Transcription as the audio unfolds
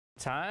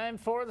Time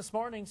for this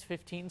morning's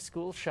 15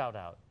 school shout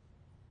out.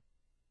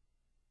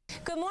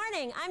 Good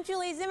morning. I'm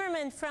Julie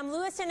Zimmerman from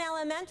Lewiston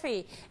Elementary.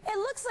 It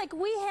looks like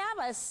we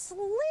have a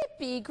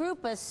sleepy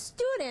group of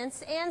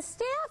students and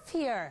staff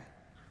here.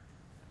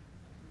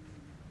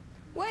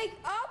 Wake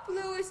up,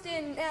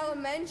 Lewiston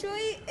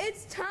Elementary.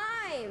 It's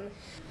time.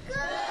 Good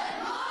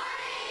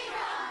morning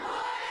from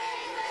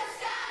Portage,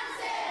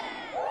 Wisconsin.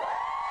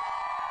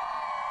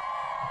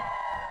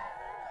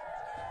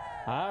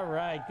 All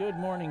right, good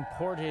morning,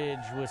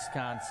 Portage,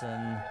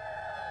 Wisconsin.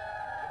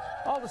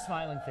 All the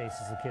smiling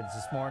faces of kids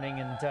this morning,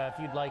 and if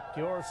you'd like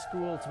your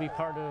school to be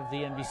part of the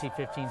NBC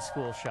 15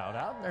 School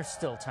Shout-Out, there's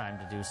still time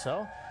to do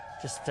so.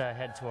 Just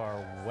head to our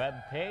web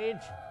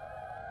page.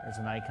 There's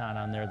an icon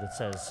on there that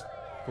says,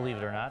 believe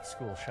it or not,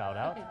 School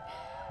Shout-Out,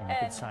 and you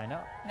can sign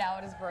up. Now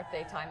it is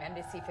birthday time.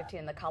 NBC 15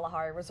 in the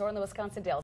Kalahari Resort in the Wisconsin Dells.